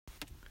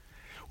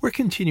We're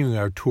continuing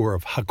our tour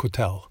of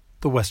Hakotel,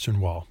 the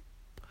Western Wall.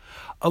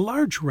 A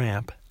large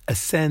ramp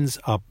ascends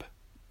up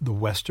the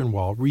Western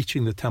Wall,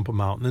 reaching the Temple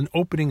Mount and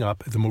opening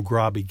up at the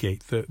Mughrabi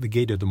Gate, the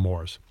Gate of the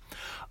Moors.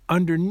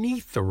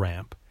 Underneath the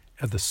ramp,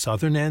 at the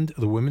southern end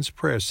of the women's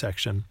prayer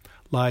section,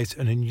 lies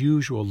an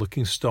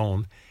unusual-looking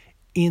stone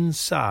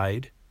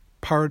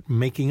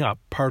making up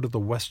part of the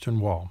Western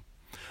Wall.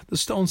 The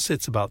stone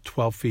sits about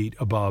 12 feet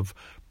above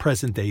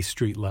present-day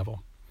street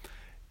level.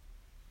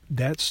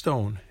 That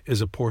stone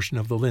is a portion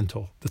of the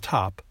lintel, the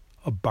top,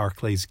 of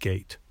Barclay's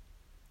Gate.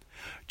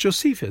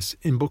 Josephus,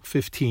 in Book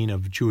 15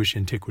 of Jewish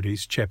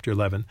Antiquities, Chapter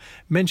 11,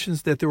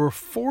 mentions that there were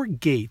 4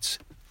 gates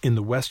in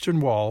the western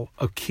wall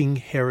of King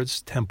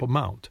Herod's Temple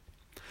Mount.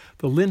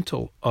 The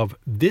lintel of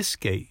this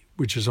gate,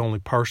 which is only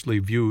partially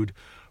viewed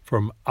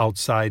from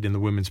outside in the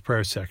women's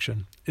prayer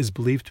section, is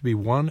believed to be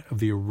one of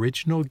the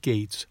original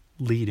gates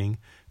leading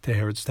to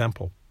Herod's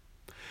temple.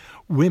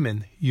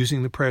 Women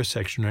using the prayer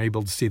section are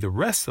able to see the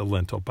rest of the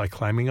lintel by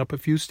climbing up a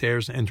few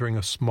stairs and entering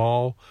a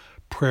small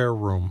prayer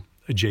room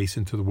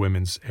adjacent to the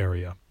women's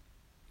area.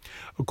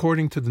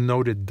 According to the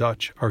noted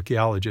Dutch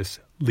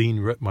archaeologist Leen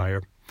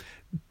Ritmeyer,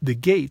 the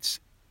gates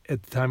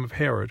at the time of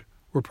Herod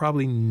were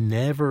probably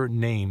never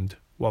named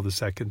while the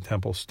Second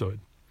Temple stood.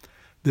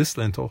 This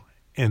lintel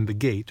and the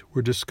gate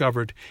were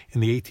discovered in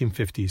the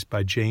 1850s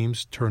by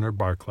James Turner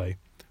Barclay,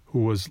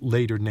 who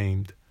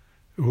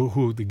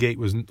the gate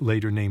was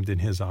later named in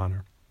his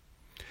honor.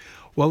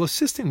 While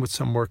assisting with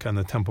some work on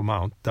the Temple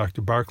Mount,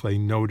 Dr. Barclay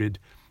noted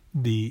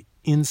the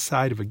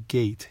inside of a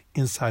gate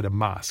inside a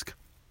mosque.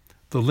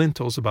 The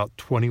lintel is about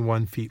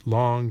 21 feet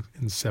long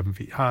and 7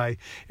 feet high.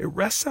 It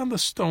rests on the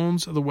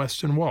stones of the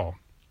western wall.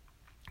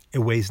 It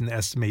weighs an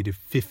estimated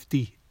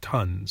 50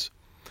 tons.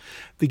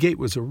 The gate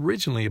was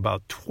originally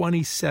about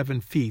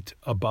 27 feet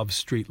above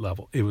street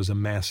level. It was a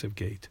massive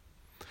gate.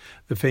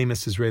 The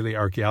famous Israeli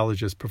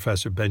archaeologist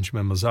Professor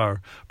Benjamin Mazar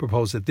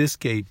proposed that this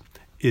gate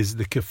is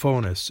the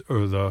Kephonis,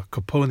 or the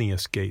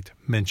Coponius gate,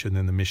 mentioned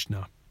in the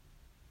Mishnah.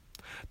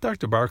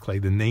 Dr. Barclay,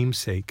 the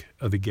namesake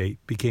of the gate,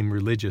 became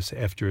religious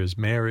after his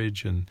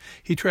marriage, and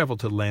he traveled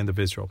to the land of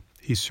Israel.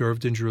 He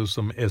served in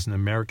Jerusalem as an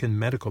American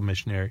medical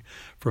missionary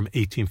from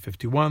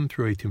 1851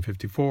 through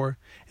 1854,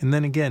 and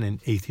then again in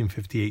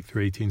 1858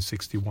 through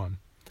 1861.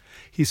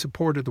 He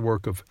supported the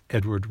work of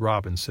Edward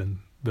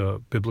Robinson,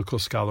 the biblical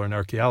scholar and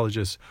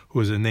archaeologist who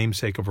was a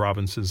namesake of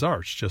Robinson's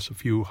Arch, just a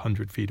few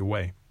hundred feet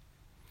away.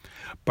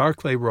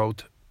 Barclay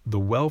wrote, "The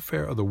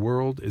welfare of the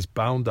world is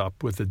bound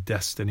up with the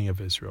destiny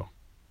of Israel."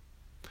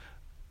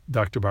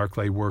 Dr.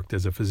 Barclay worked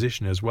as a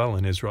physician as well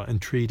in Israel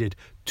and treated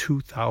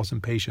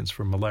 2,000 patients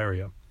for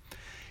malaria.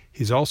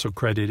 He's also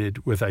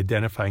credited with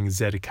identifying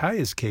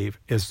Zedekiah's cave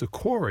as the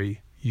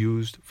quarry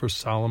used for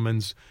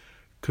Solomon's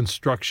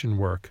construction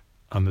work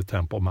on the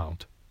Temple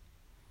Mount.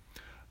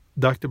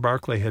 Dr.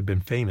 Barclay had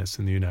been famous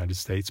in the United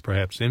States,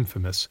 perhaps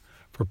infamous,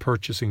 for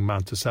purchasing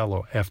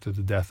Monticello after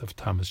the death of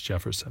Thomas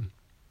Jefferson.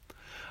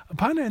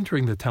 Upon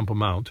entering the Temple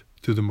Mount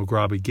through the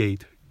Mughrabi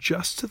Gate,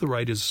 just to the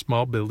right is a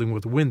small building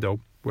with a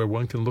window where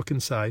one can look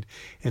inside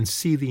and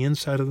see the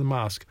inside of the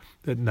mosque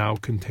that now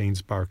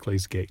contains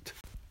Barclay's Gate.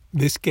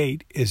 This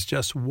gate is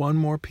just one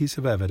more piece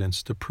of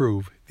evidence to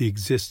prove the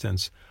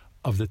existence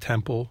of the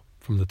temple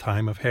from the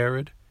time of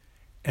Herod,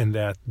 and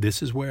that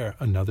this is where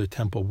another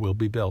temple will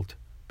be built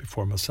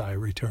before Messiah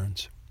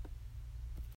returns.